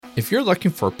If you're looking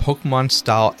for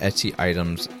Pokemon-style Etsy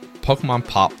items, Pokemon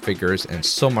Pop figures, and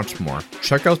so much more,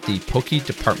 check out the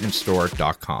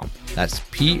PokeDepartmentStore.com. That's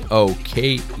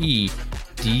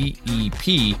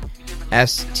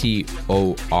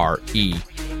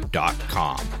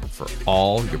PokeDepartmentStore.com for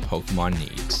all your Pokemon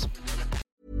needs.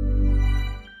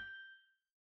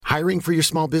 Hiring for your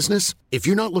small business? If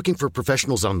you're not looking for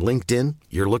professionals on LinkedIn,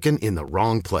 you're looking in the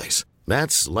wrong place.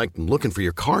 That's like looking for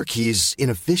your car keys in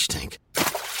a fish tank.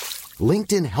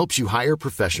 LinkedIn helps you hire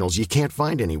professionals you can't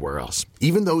find anywhere else,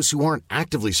 even those who aren't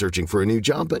actively searching for a new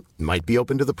job but might be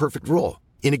open to the perfect role.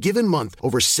 In a given month,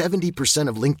 over 70%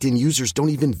 of LinkedIn users don't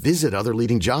even visit other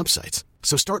leading job sites.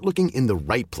 So start looking in the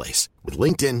right place. With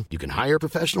LinkedIn, you can hire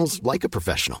professionals like a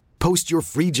professional. Post your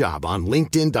free job on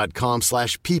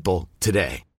linkedin.com/people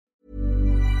today.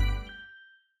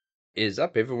 Is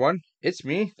up, everyone? It's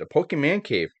me, the Pokemon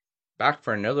Cave, back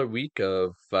for another week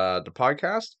of the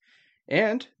podcast.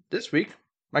 And this week,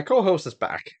 my co-host is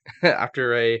back.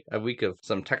 After a week of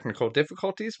some technical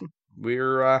difficulties,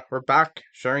 we're back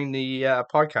sharing the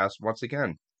podcast once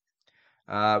again.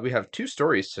 We have two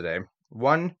stories today.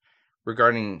 One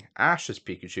regarding Ash's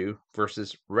Pikachu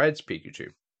versus Red's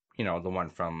Pikachu. You know, the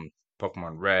one from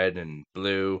Pokemon Red and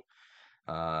Blue,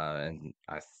 and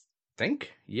I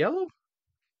think Yellow?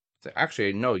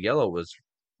 Actually, no, Yellow was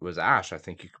Ash. I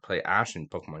think you could play Ash in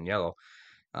Pokemon Yellow,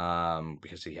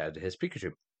 because he had his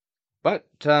Pikachu. But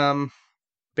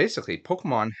basically,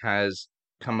 Pokemon has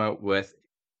come out with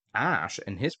Ash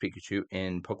and his Pikachu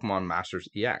in Pokemon Masters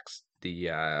EX,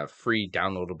 the free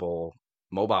downloadable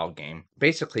mobile game.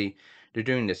 Basically, they're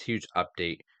doing this huge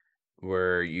update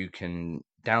where you can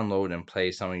download and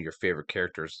play some of your favorite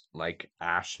characters like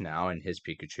Ash now and his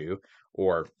Pikachu,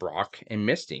 or Brock and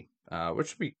Misty,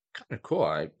 which would be kind of cool.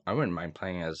 I wouldn't mind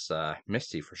playing as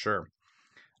Misty for sure.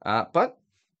 But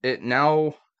it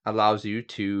now allows you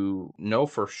to know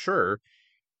for sure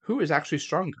who is actually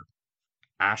stronger,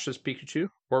 Ash's Pikachu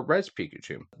or Red's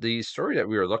Pikachu. The story that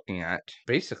we were looking at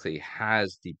basically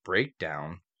has the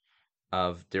breakdown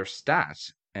of their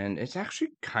stats, and it's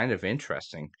actually kind of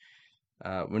interesting.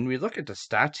 When we look at the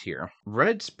stats here,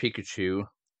 Red's Pikachu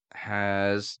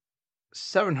has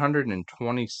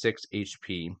 726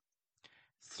 HP,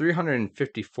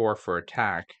 354 for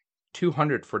attack,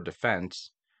 200 for defense,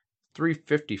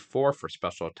 354 for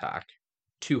special attack,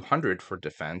 200 for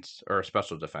defense or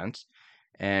special defense,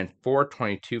 and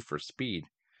 422 for speed.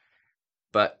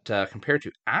 But compared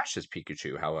to Ash's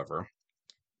Pikachu, however,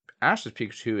 Ash's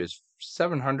Pikachu is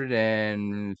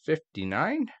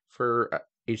 759 for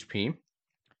HP,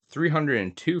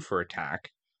 302 for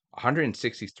attack,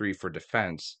 163 for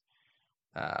defense,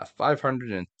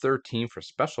 513 for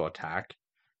special attack,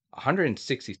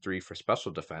 163 for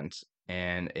special defense,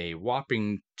 and a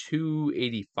whopping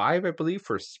 285, I believe,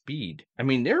 for speed. I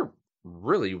mean, they're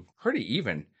really pretty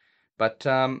even. But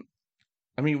I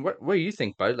mean, what do you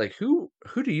think, bud? Like, who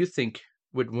do you think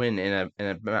would win in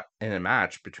a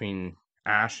match between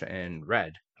Ash and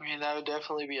Red? I mean, that would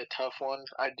definitely be a tough one.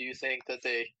 I do think that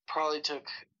they probably took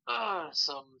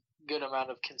some good amount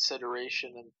of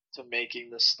consideration into making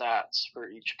the stats for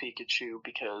each Pikachu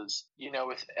because, you know,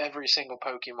 with every single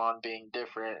Pokemon being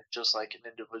different, just like an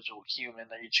individual human,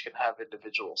 they each can have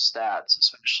individual stats,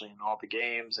 especially in all the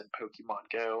games and Pokemon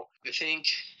Go. I think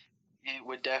it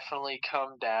would definitely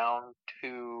come down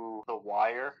to the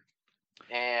wire.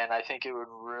 And I think it would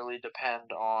really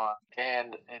depend on,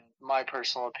 and in my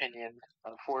personal opinion,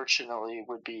 unfortunately,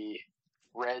 would be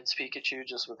Red's Pikachu,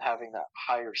 just with having that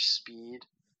higher speed,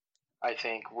 I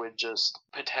think would just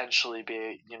potentially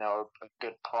be, you know, a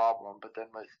good problem. But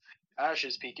then with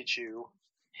Ash's Pikachu,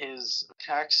 his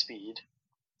attack speed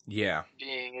Yeah.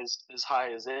 being as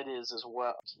high as it is as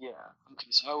well. Yeah.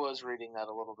 Okay, so I was reading that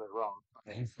a little bit wrong.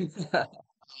 Because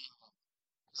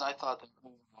I thought the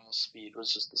overall speed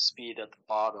was just the speed at the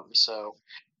bottom. So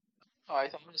I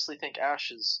honestly think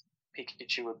Ash's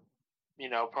Pikachu would, you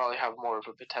know, probably have more of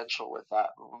a potential with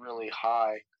that really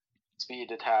high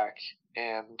speed attack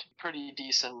and pretty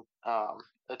decent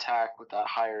attack with that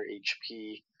higher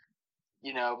HP.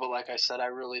 You know, but like I said, I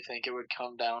really think it would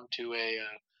come down to a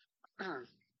a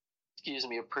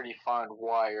pretty fine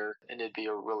wire, and it'd be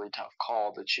a really tough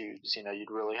call to choose. You know,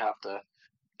 you'd really have to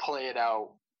play it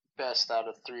out best out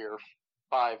of 3 or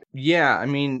 5. Yeah, I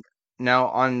mean, now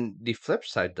on the flip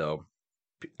side, though,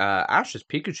 Ash's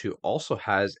Pikachu also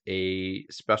has a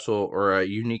special or a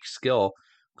unique skill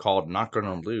called Not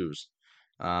Gonna Lose,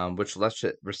 which lets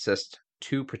it resist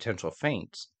 2 potential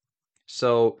feints.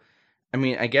 So, I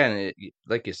mean, again,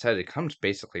 like you said, it comes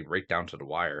basically right down to the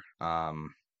wire.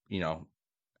 You know,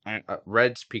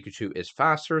 Red's Pikachu is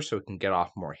faster, so it can get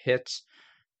off more hits,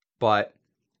 but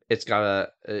it's got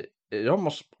it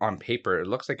almost on paper, it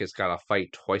looks like it's got to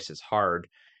fight twice as hard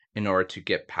in order to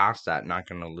get past that, not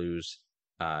going to lose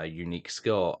unique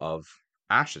skill of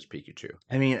Ash's Pikachu.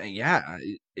 I mean, yeah,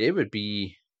 it would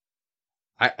be.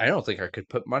 I don't think I could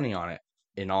put money on it,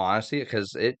 in all honesty,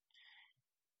 because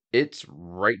it's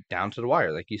right down to the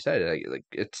wire, like you said. Like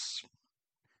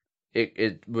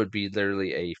it would be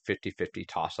literally a 50-50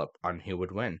 toss up on who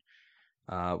would win,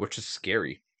 which is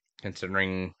scary,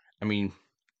 considering. I mean,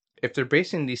 if they're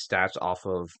basing these stats off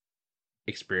of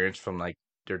experience from like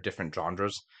their different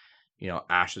genres,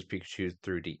 Ash's Pikachu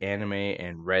through the anime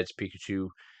and Red's Pikachu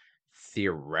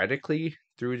theoretically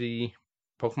through the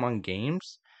Pokemon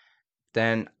games,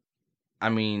 then I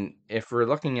mean, if we're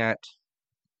looking at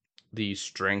the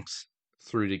strengths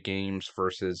through the games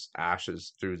versus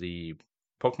Ash's through the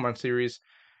Pokemon series,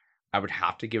 I would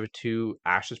have to give it to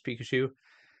Ash's Pikachu.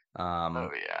 Oh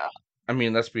yeah. I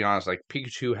mean, let's be honest, like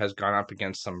Pikachu has gone up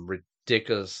against some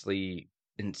ridiculously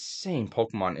insane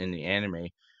Pokemon in the anime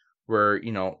where,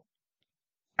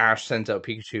 Ash sends out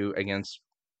Pikachu against,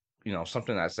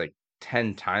 something that's like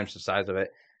 10 times the size of it,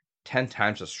 10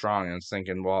 times as strong, and it's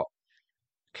thinking, well,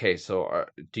 okay, so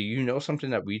do you know something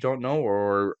that we don't know,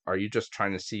 or are you just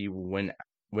trying to see when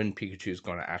Pikachu is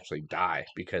going to actually die?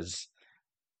 Because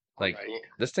like Right.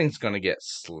 this thing's going to get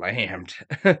slammed.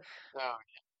 Oh,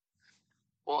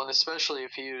 well, and especially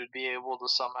if he would be able to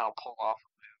somehow pull off a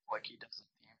move like he does at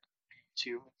the end of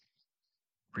Pikachu,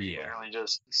 Yeah. really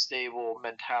just stable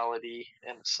mentality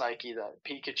and psyche that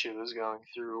Pikachu is going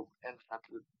through, and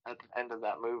at the end of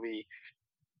that movie,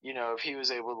 if he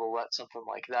was able to let something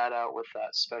like that out with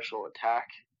that special attack,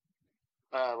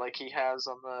 like he has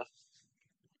on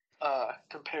the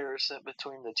comparison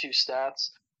between the two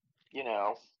stats, you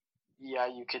know, yeah,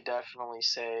 you could definitely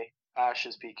say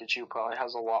Ash's Pikachu probably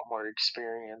has a lot more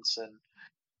experience and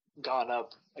gone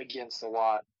up against a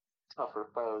lot tougher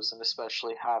foes, and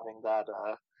especially having that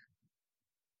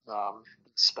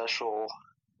special,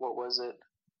 what was it?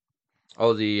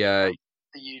 Oh, the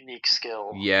The unique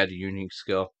skill yeah, the unique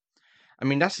skill. I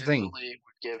mean, that's the thing. definitely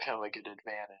would give him a good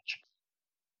advantage.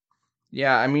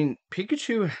 Yeah, I mean,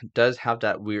 Pikachu does have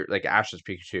that weird, like Ash's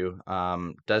Pikachu,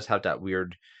 does have that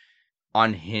weird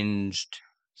unhinged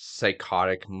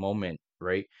psychotic moment,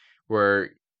 right?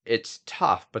 Where it's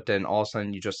tough, but then all of a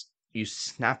sudden you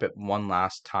snap it one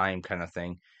last time kind of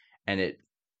thing, and it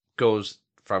goes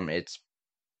from its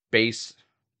base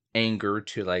anger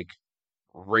to like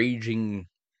raging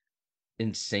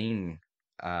insane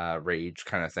rage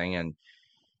kind of thing. And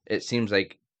it seems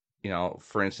like,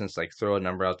 for instance, like throw a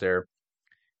number out there,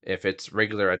 if its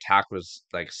regular attack was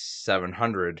like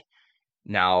 700,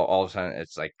 now all of a sudden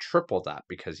it's like triple that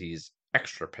because he's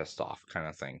extra pissed off kind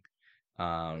of thing.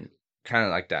 Um, kind of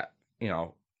like that,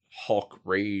 Hulk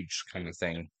rage kind of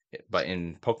thing, but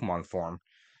in Pokemon form.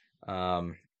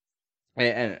 Um,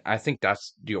 and I think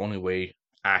that's the only way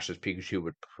Ash's Pikachu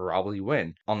would probably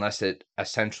win, unless it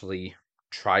essentially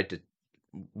tried to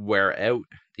wear out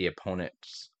the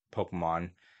opponent's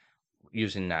Pokemon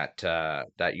using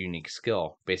that unique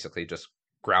skill, basically just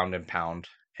ground and pound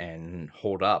and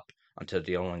hold up until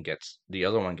the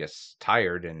other one gets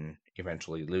tired and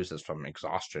eventually loses from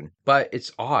exhaustion. But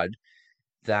it's odd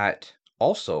that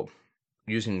also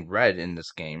using red in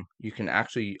this game, you can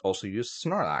actually also use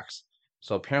Snorlax.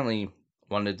 So apparently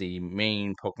one of the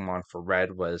main Pokemon for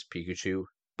red was Pikachu,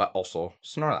 but also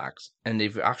Snorlax. And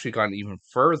they've actually gone even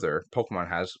further, Pokemon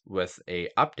has, with a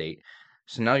update.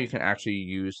 So now you can actually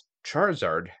use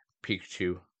Charizard,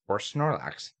 Pikachu, or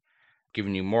Snorlax,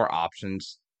 giving you more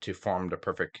options to form the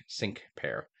perfect sync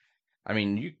pair. I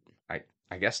mean,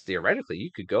 I guess theoretically you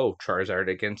could go Charizard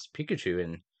against Pikachu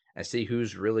and see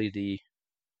who's really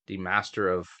the master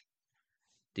of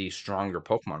the stronger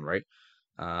Pokemon, right?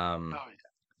 Um, Oh yeah.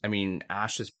 I mean,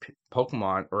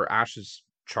 Pokemon or Ash's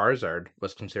Charizard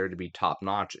was considered to be top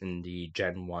notch in the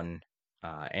Gen 1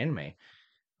 anime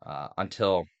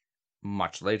until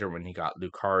much later when he got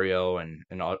Lucario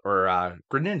and all, or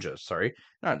Greninja, sorry,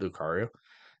 not Lucario,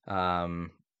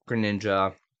 um,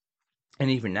 Greninja, and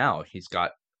even now he's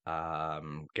got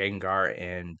Gengar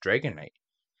and Dragonite.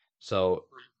 So,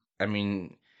 I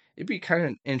mean, it'd be kind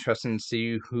of interesting to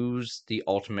see who's the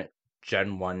ultimate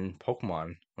Gen 1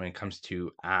 Pokemon when it comes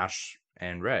to Ash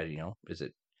and Red. Is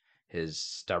it his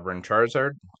stubborn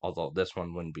Charizard? Although this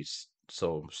one wouldn't be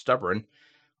so stubborn.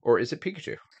 Or is it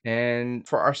Pikachu? And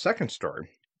for our second story,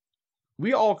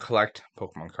 we all collect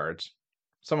Pokemon cards.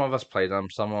 Some of us play them,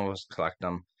 some of us collect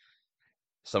them,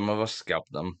 some of us scalp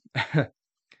them.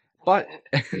 But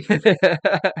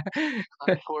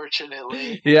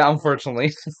Unfortunately. yeah,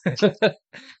 unfortunately,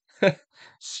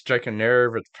 strike a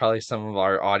nerve with probably some of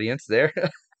our audience there.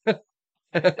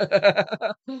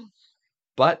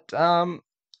 But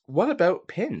what about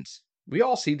pins? We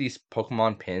all see these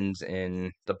Pokemon pins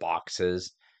in the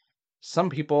boxes. Some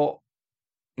people,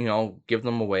 give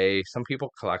them away. Some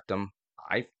people collect them.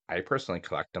 I personally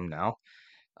collect them now.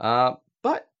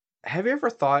 But have you ever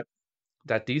thought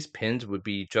that these pins would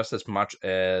be just as much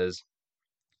as,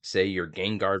 say, your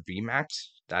Gengar VMAX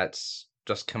that's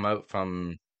just come out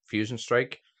from Fusion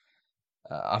Strike?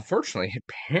 Unfortunately,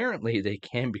 apparently they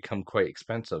can become quite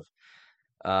expensive.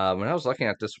 When I was looking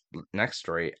at this next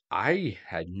story, I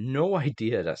had no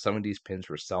idea that some of these pins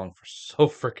were selling for so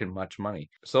freaking much money.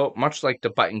 So much like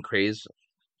the button craze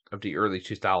of the early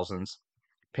 2000s,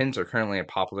 pins are currently a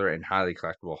popular and highly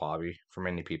collectible hobby for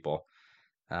many people.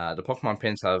 The Pokemon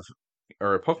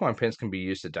pins can be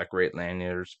used to decorate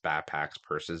lanyards, backpacks,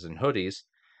 purses, and hoodies,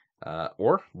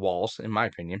 or walls, in my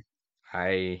opinion.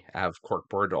 I have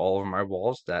corkboard all over my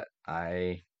walls that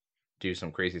I do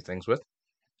some crazy things with.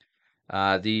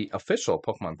 The official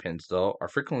Pokemon pins, though, are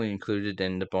frequently included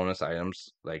in the bonus items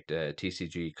like the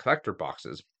TCG collector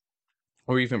boxes,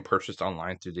 or even purchased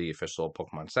online through the official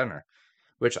Pokemon Center,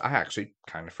 which I actually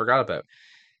kind of forgot about.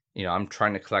 I'm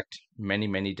trying to collect many,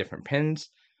 many different pins.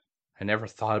 I never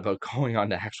thought about going on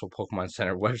the actual Pokemon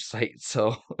Center website.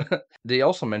 So they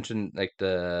also mentioned like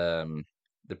the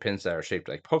pins that are shaped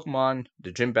like Pokemon,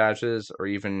 the gym badges, or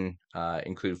even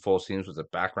include full scenes with the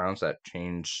backgrounds that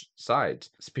change sides.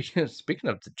 Speaking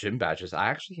of the gym badges, I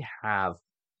actually have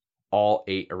all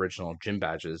 8 original gym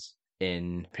badges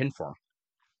in pin form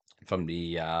from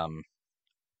the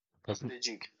Did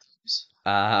you confuse?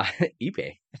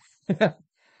 eBay.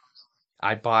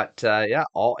 I bought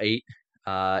all 8,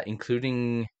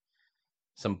 including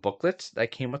some booklets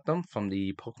that came with them from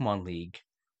the Pokemon League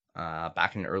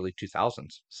back in the early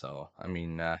 2000s. So, I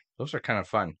mean, those are kind of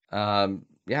fun.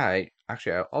 Yeah,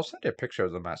 I'll send you a picture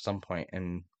of them at some point.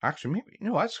 And actually, maybe,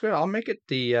 that's good. I'll make it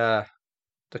the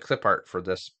clip art for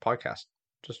this podcast.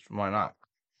 Just why not?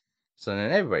 So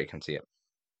then everybody can see it.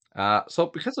 So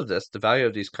because of this, the value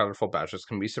of these colorful badges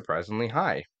can be surprisingly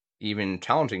high, even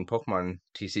challenging Pokemon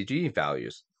TCG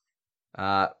values.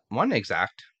 One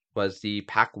exact was the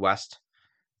Pack West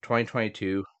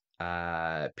 2022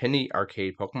 Penny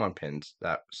Arcade Pokemon pins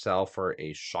that sell for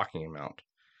a shocking amount.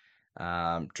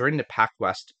 During the Pack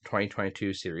West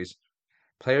 2022 series,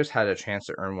 players had a chance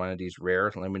to earn one of these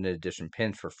rare limited edition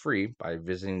pins for free by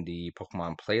visiting the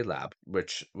Pokemon Play Lab,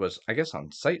 which was, I guess,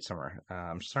 on site somewhere.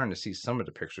 I'm starting to see some of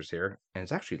the pictures here, and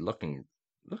it's actually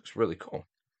looks really cool.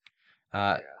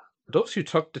 Those who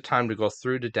took the time to go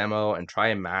through the demo and try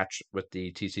a match with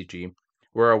the TCG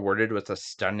were awarded with a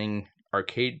stunning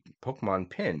arcade Pokemon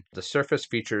pin. The surface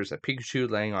features a Pikachu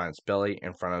laying on its belly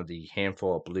in front of the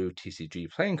handful of blue TCG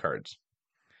playing cards.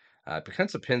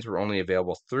 Because the pins were only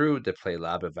available through the Play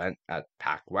Lab event at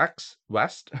PAX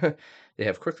West, they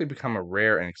have quickly become a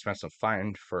rare and expensive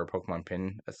find for Pokemon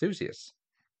pin enthusiasts.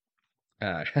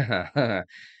 Currently,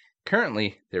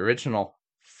 the original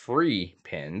free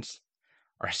pins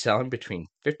are selling between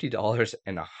 $50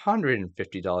 and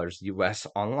 $150 US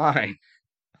online.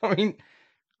 I mean,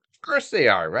 of course they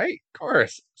are, right? Of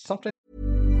course. Something.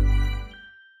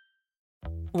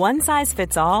 One size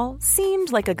fits all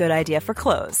seemed like a good idea for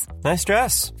clothes. Nice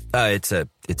dress. It's a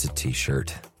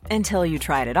t-shirt. Until you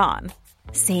tried it on.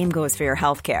 Same goes for your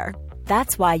healthcare.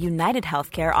 That's why United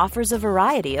Healthcare offers a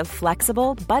variety of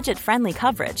flexible, budget-friendly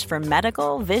coverage for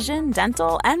medical, vision,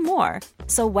 dental, and more.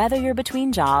 So whether you're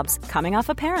between jobs, coming off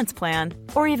a parent's plan,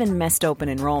 or even missed open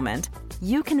enrollment,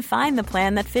 you can find the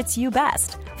plan that fits you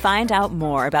best. Find out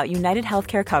more about United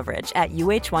Healthcare coverage at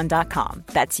uh1.com.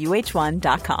 That's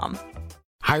uh1.com.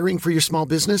 Hiring for your small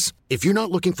business? If you're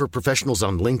not looking for professionals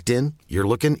on LinkedIn, you're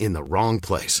looking in the wrong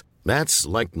place. That's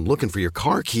like looking for your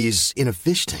car keys in a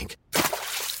fish tank.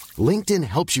 LinkedIn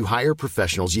helps you hire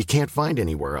professionals you can't find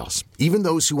anywhere else, even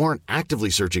those who aren't actively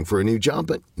searching for a new job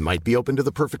but might be open to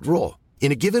the perfect role.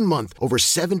 In a given month, over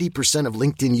 70% of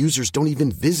LinkedIn users don't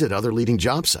even visit other leading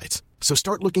job sites. So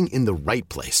start looking in the right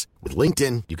place. With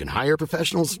LinkedIn, you can hire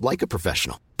professionals like a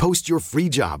professional. Post your free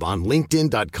job on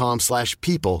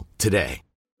linkedin.com/people today.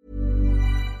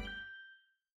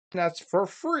 That's for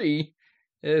free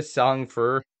is selling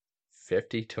for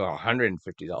 $50 to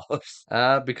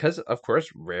 $150. Because, of course,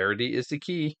 rarity is the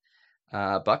key.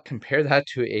 But compare that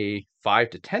to a $5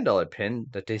 to $10 pin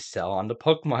that they sell on the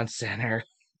Pokemon Center.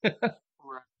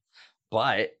 Right.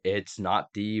 But it's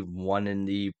not the one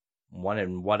in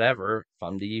whatever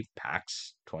from the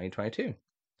PAX 2022.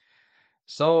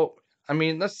 So, I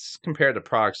mean, let's compare the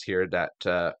products here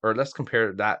or let's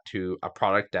compare that to a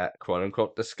product that, quote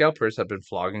unquote, the scalpers have been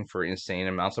flogging for insane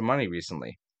amounts of money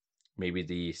recently. Maybe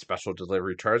the special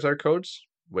delivery Charizard codes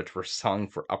which were selling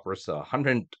for upwards of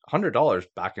 $100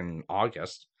 back in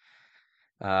August.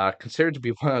 Considered to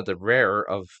be one of the rare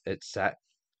of its set,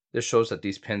 this shows that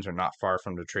these pins are not far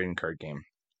from the trading card game.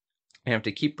 And if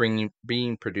they keep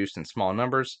being produced in small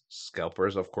numbers,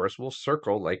 scalpers, of course, will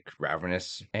circle like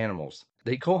ravenous animals.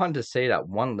 They go on to say that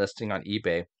one listing on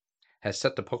eBay has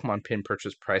set the Pokemon pin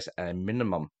purchase price at a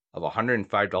minimum of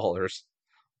 $105,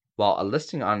 while a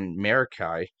listing on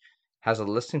Mercari has a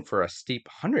listing for a steep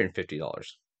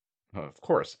 $150. Of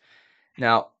course.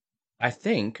 Now, I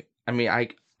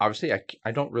obviously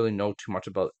I don't really know too much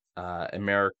about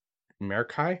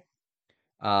Mercari.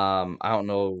 I don't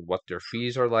know what their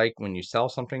fees are like when you sell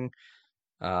something.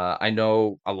 I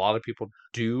know a lot of people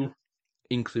do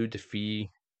include the fee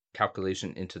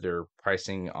calculation into their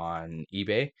pricing on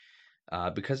eBay,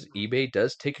 because eBay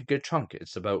does take a good chunk.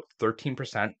 It's about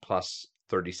 13% plus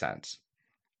 30 cents.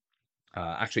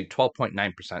 Actually,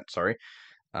 12.9%, sorry,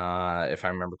 if I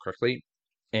remember correctly,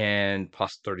 and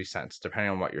plus 30 cents,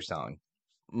 depending on what you're selling.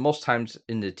 Most times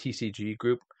in the TCG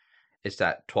group, it's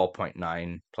at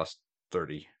 12.9 plus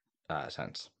 30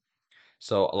 cents.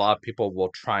 So a lot of people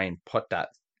will try and put that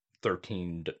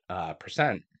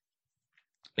 13%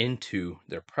 into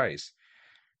their price.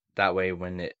 That way,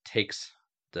 when it takes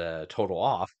the total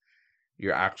off,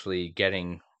 you're actually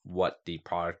getting what the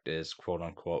product is quote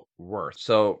unquote worth.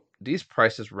 So these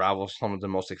prices rival some of the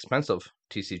most expensive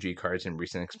TCG cards in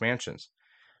recent expansions.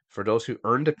 For those who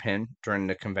earned a pin during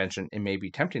the convention, it may be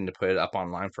tempting to put it up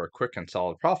online for a quick and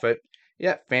solid profit,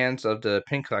 yet fans of the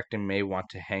pin collecting may want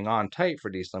to hang on tight for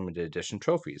these limited edition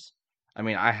trophies. I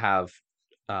mean, I have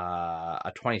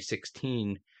a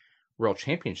 2016 World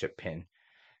Championship pin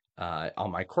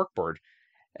on my corkboard,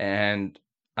 and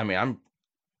I mean,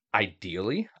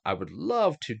 ideally, I would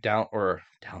love to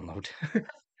download.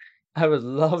 I would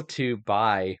love to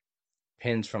buy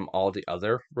pins from all the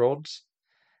other worlds,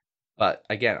 but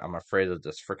again, I'm afraid of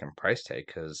this freaking price tag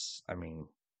because I mean,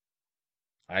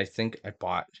 I think I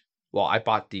bought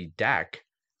the deck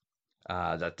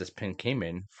that this pin came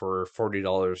in for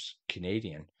 $40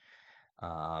 Canadian.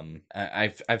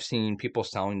 I've seen people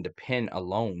selling the pin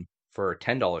alone for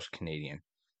 $10 Canadian,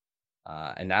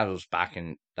 and that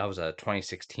was a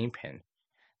 2016 pin.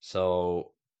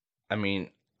 So, I mean,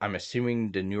 I'm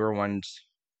assuming the newer ones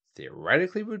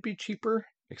theoretically would be cheaper,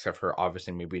 except for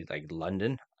obviously maybe like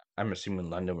London. I'm assuming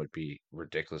London would be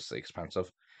ridiculously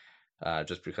expensive,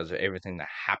 just because of everything that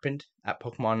happened at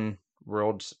Pokemon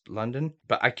World's London.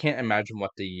 But I can't imagine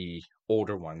what the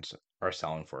older ones are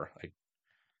selling for. Like,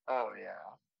 Oh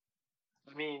yeah.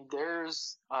 I mean,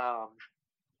 there's an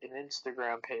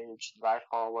Instagram page that I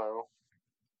follow,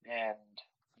 and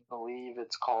I believe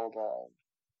it's called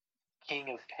King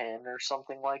of Pen or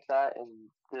something like that. And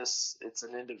it's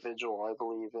an individual, I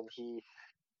believe, and he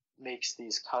makes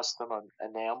these custom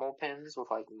enamel pins with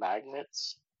like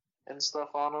magnets and stuff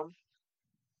on them.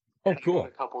 oh, And I got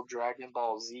a couple Dragon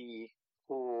Ball Z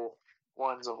cool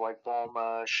ones of like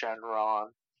Bulma, Shenron,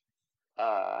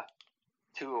 uh,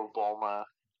 two of Bulma,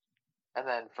 and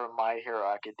then from My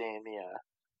Hero Academia,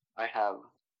 I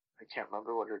can't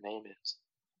remember what her name is,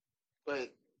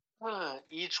 but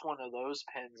each one of those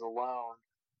pins alone,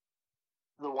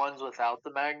 the ones without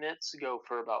the magnets go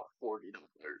for about $40,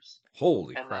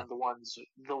 Holy and crap! then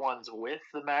the ones with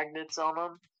the magnets on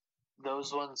them,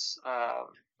 those ones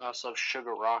also have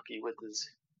Sugar Rocky with his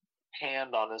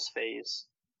hand on his face,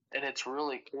 and it's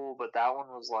really cool. But that one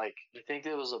was like, I think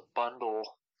it was a bundle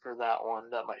for that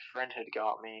one that my friend had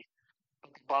got me. The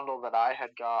bundle that I had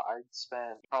got, I'd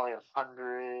spent probably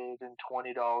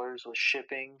 $120 with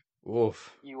shipping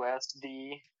Oof.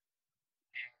 USD.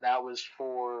 That was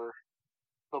for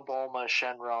the Bulma,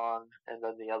 Shenron, and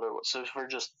then the other one. So for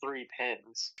just 3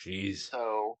 pins. Jeez.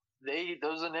 So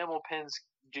those enamel pins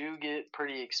do get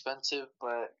pretty expensive,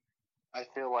 but I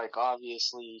feel like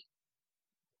obviously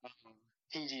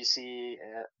TGC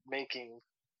and making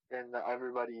and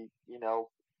everybody,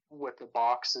 with the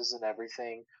boxes and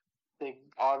everything, they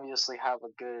obviously have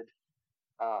a good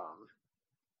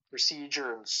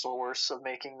procedure and source of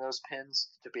making those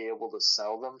pins to be able to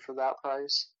sell them for that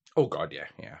price. Oh god, yeah,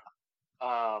 yeah.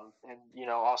 And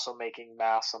also making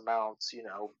mass amounts,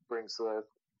 brings the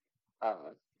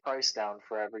price down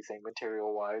for everything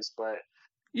material wise. But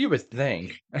You would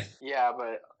think. yeah,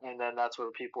 and then that's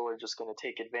where people are just going to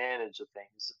take advantage of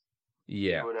things,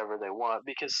 Yeah. do whatever they want,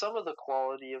 because some of the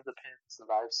quality of the pins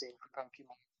that I've seen for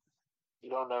Pokemon, you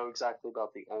don't know exactly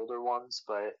about the older ones,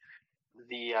 but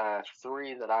the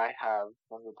 3 that I have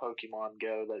from the Pokemon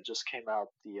Go that just came out,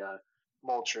 the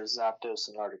Moltres, Zapdos,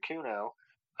 and Articuno,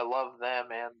 I love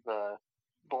them, and the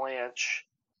Blanche,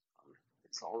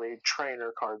 It's the only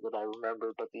trainer card that I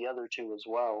remember, but the other two as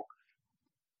well.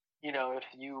 If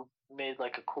you made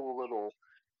like a cool little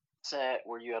set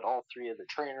where you had all three of the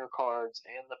trainer cards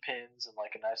and the pins and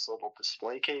like a nice little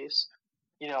display case,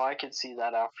 I could see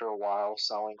that after a while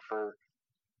selling for,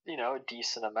 a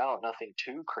decent amount, nothing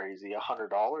too crazy,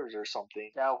 $100 or something.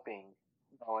 Scalping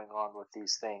going on with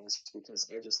these things, because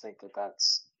I just think that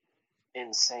that's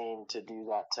insane to do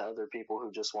that to other people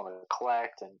who just want to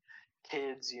collect, and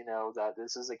kids, that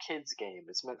this is a kids game.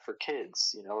 It's meant for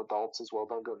kids, adults as well.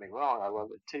 Don't get me wrong, I love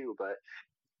it too, but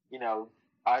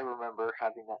I remember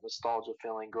having that nostalgia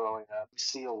feeling growing up. You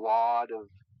see a lot of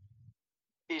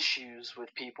issues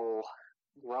with people,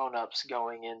 grown-ups,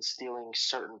 going in, stealing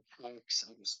certain packs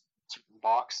and certain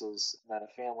boxes, and then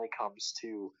a family comes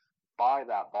to buy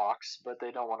that box, but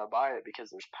they don't want to buy it because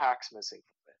there's packs missing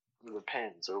from it, or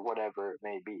pins, or whatever it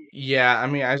may be. Yeah, I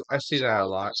mean, I see So that a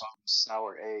lot. there's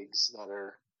sour eggs that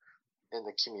are in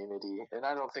the community, and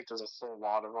I don't think there's a whole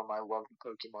lot of them. I love the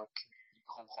Pokemon community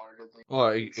wholeheartedly.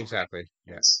 Well, For exactly.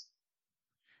 Yeah. Yes.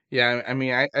 Yeah, I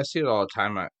mean, I see it all the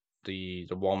time at the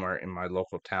Walmart in my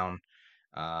local town.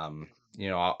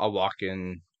 I'll walk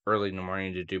in early in the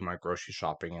morning to do my grocery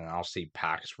shopping, and I'll see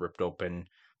packs ripped open,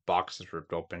 boxes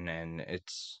ripped open, and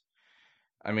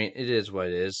I mean, it is what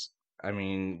it is. I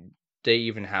mean, they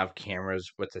even have cameras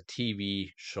with a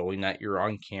TV showing that you're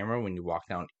on camera when you walk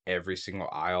down every single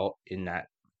aisle in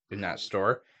that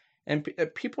store, and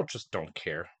people just don't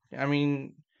care. I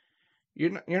mean,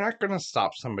 you're not going to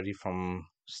stop somebody from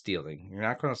stealing. You're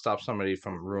not going to stop somebody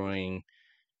from ruining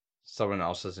someone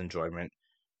else's enjoyment.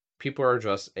 People are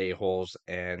just a-holes,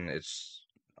 and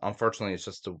unfortunately it's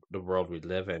just the world we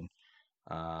live in.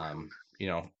 You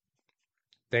know,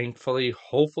 Thankfully,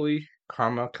 hopefully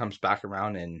karma comes back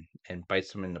around and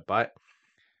bites them in the butt.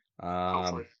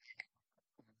 Hopefully.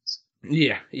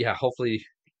 Yeah, hopefully.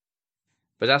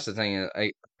 But that's the thing.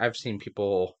 I've seen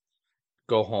people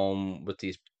go home with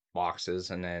these boxes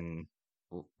and then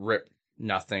rip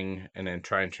nothing and then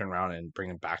try and turn around and bring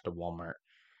them back to Walmart.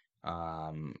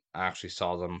 I actually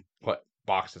saw them put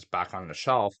boxes back on the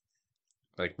shelf,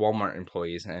 like Walmart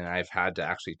employees, and I've had to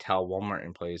actually tell Walmart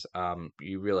employees,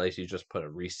 you realize you just put a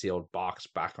resealed box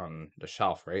back on the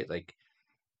shelf, right? Like,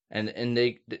 and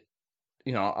they,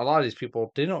 a lot of these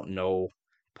people, they don't know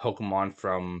Pokemon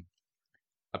from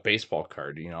a baseball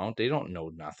card. They don't know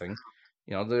nothing.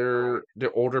 They're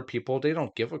older people. They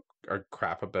don't give a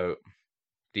crap about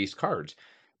these cards.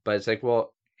 But it's like,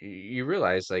 well, you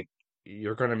realize like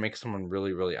you're gonna make someone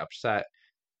really, really upset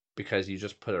because you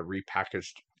just put a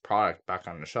repackaged product back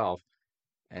on the shelf,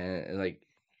 and like,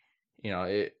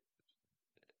 it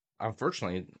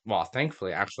unfortunately, well,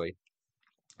 thankfully, actually,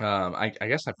 I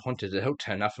guess I pointed it out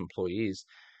to enough employees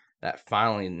that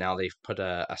finally now they've put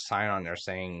a sign on there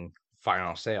saying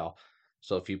final sale.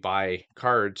 So if you buy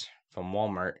cards from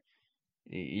Walmart,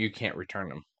 you can't return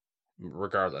them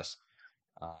regardless.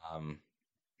 Um,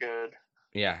 Good.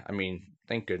 yeah, I mean,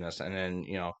 thank goodness. And then,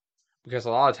 because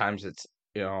a lot of times it's,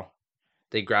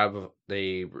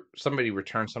 somebody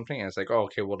returns something and it's like, oh,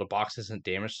 okay, well, the box isn't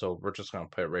damaged, so we're just going to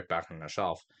put it right back on the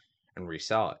shelf and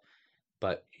resell it.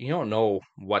 But you don't know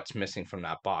what's missing from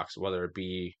that box, whether it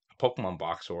be a Pokemon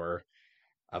box or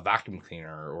a vacuum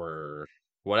cleaner or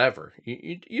whatever.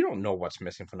 You don't know what's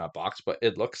missing from that box, but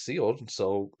it looks sealed,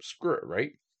 so screw it,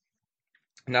 right?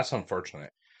 And that's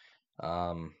unfortunate.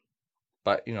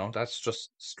 But that's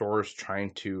just stores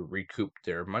trying to recoup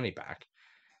their money back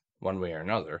one way or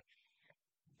another.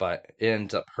 But it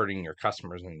ends up hurting your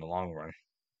customers in the long run.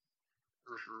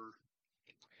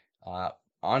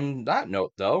 On that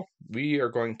note, though, we are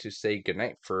going to say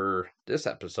goodnight for this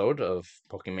episode of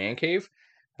Pokemon Cave.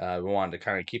 We wanted to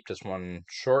kind of keep this one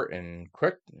short and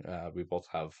quick. We both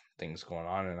have things going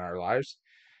on in our lives.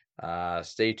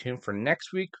 Stay tuned for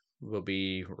next week. We'll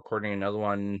be recording another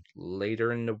one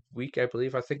later in the week, I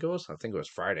believe. I think it was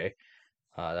Friday.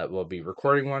 That we'll be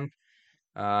recording one.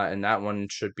 And that one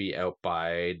should be out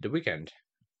by the weekend.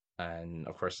 And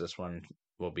of course, this one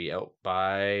will be out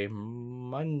by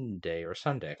Monday or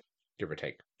Sunday, give or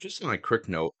take. Just on a quick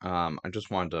note, I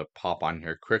just wanted to pop on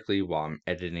here quickly while I'm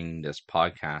editing this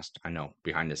podcast. I know,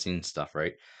 behind the scenes stuff,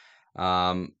 right?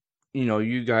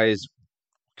 You guys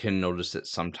can notice it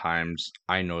sometimes.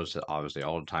 I notice it obviously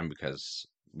all the time because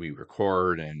we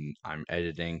record and I'm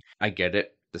editing. I get it.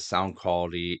 The sound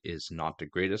quality is not the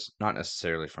greatest, not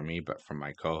necessarily for me, but from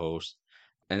my co-host.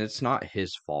 And it's not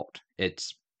his fault.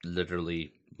 It's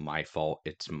literally my fault.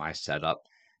 It's my setup.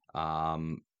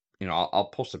 I'll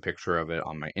post a picture of it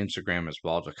on my Instagram as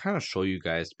well to kind of show you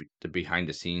guys the behind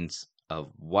the scenes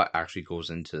of what actually goes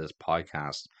into this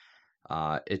podcast.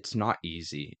 It's not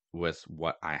easy with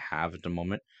what I have at the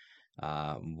moment.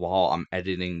 While I'm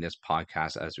editing this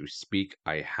podcast as we speak,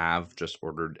 I have just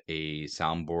ordered a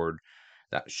soundboard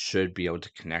that should be able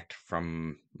to connect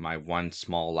from my one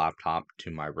small laptop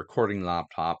to my recording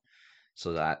laptop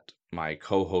so that my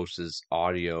co-host's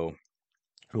audio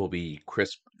will be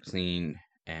crisp, clean,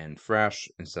 and fresh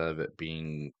instead of it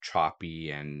being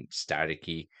choppy and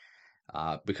staticky.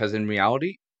 Because in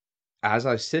reality, as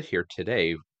I sit here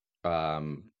today,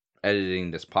 um,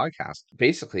 editing this podcast,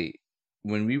 basically,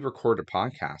 when we record a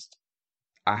podcast,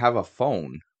 I have a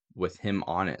phone with him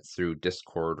on it through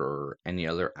Discord or any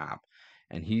other app,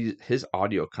 and his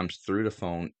audio comes through the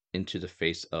phone into the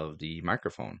face of the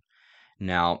microphone.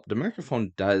 Now, the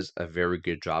microphone does a very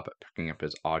good job at picking up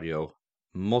his audio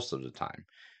most of the time.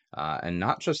 And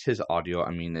not just his audio,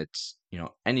 I mean, it's,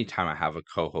 anytime I have a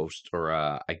co-host or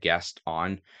a guest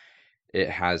on, it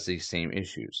has these same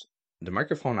issues. The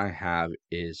microphone I have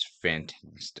is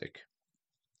fantastic.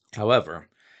 However,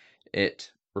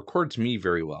 it records me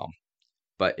very well,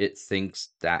 but it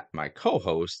thinks that my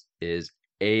co-host is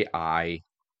AI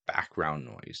background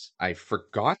noise. I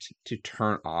forgot to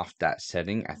turn off that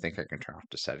setting. I think I can turn off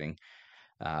the setting,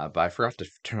 but I forgot to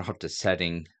turn off the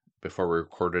setting before we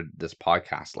recorded this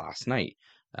podcast last night.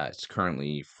 It's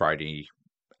currently Friday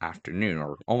afternoon,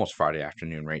 or almost Friday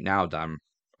afternoon right now that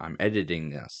I'm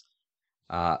editing this.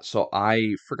 So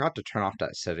I forgot to turn off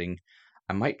that setting.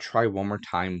 I might try one more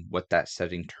time with that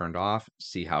setting turned off,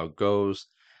 see how it goes.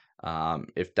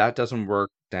 If that doesn't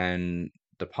work, then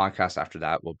the podcast after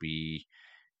that will be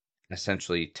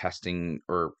essentially testing,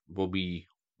 or will be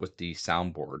with the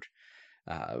soundboard.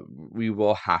 We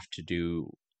will have to do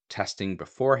testing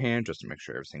beforehand just to make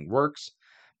sure everything works.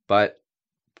 But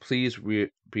please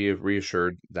be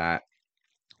reassured that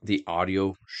the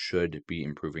audio should be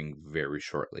improving very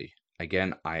shortly.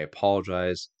 Again, I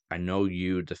apologize. I know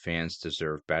you, the fans,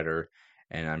 deserve better,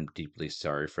 and I'm deeply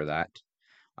sorry for that.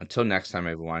 Until next time,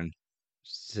 everyone,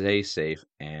 stay safe,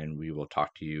 and we will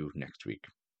talk to you next week.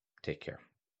 Take care.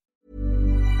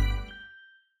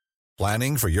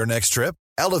 Planning for your next trip?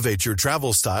 Elevate your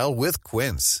travel style with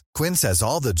Quince. Quince has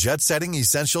all the jet-setting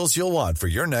essentials you'll want for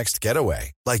your next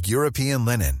getaway, like European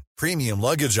linen, premium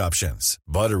luggage options,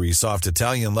 buttery soft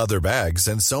Italian leather bags,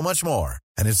 and so much more.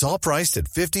 And it's all priced at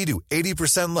 50 to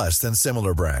 80% less than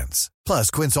similar brands.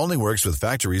 Plus, Quince only works with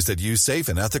factories that use safe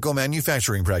and ethical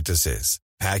manufacturing practices.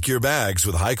 Pack your bags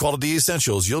with high-quality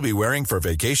essentials you'll be wearing for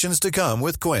vacations to come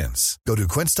with Quince. Go to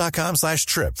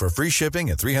quince.com/trip for free shipping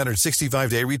and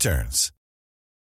 365-day returns.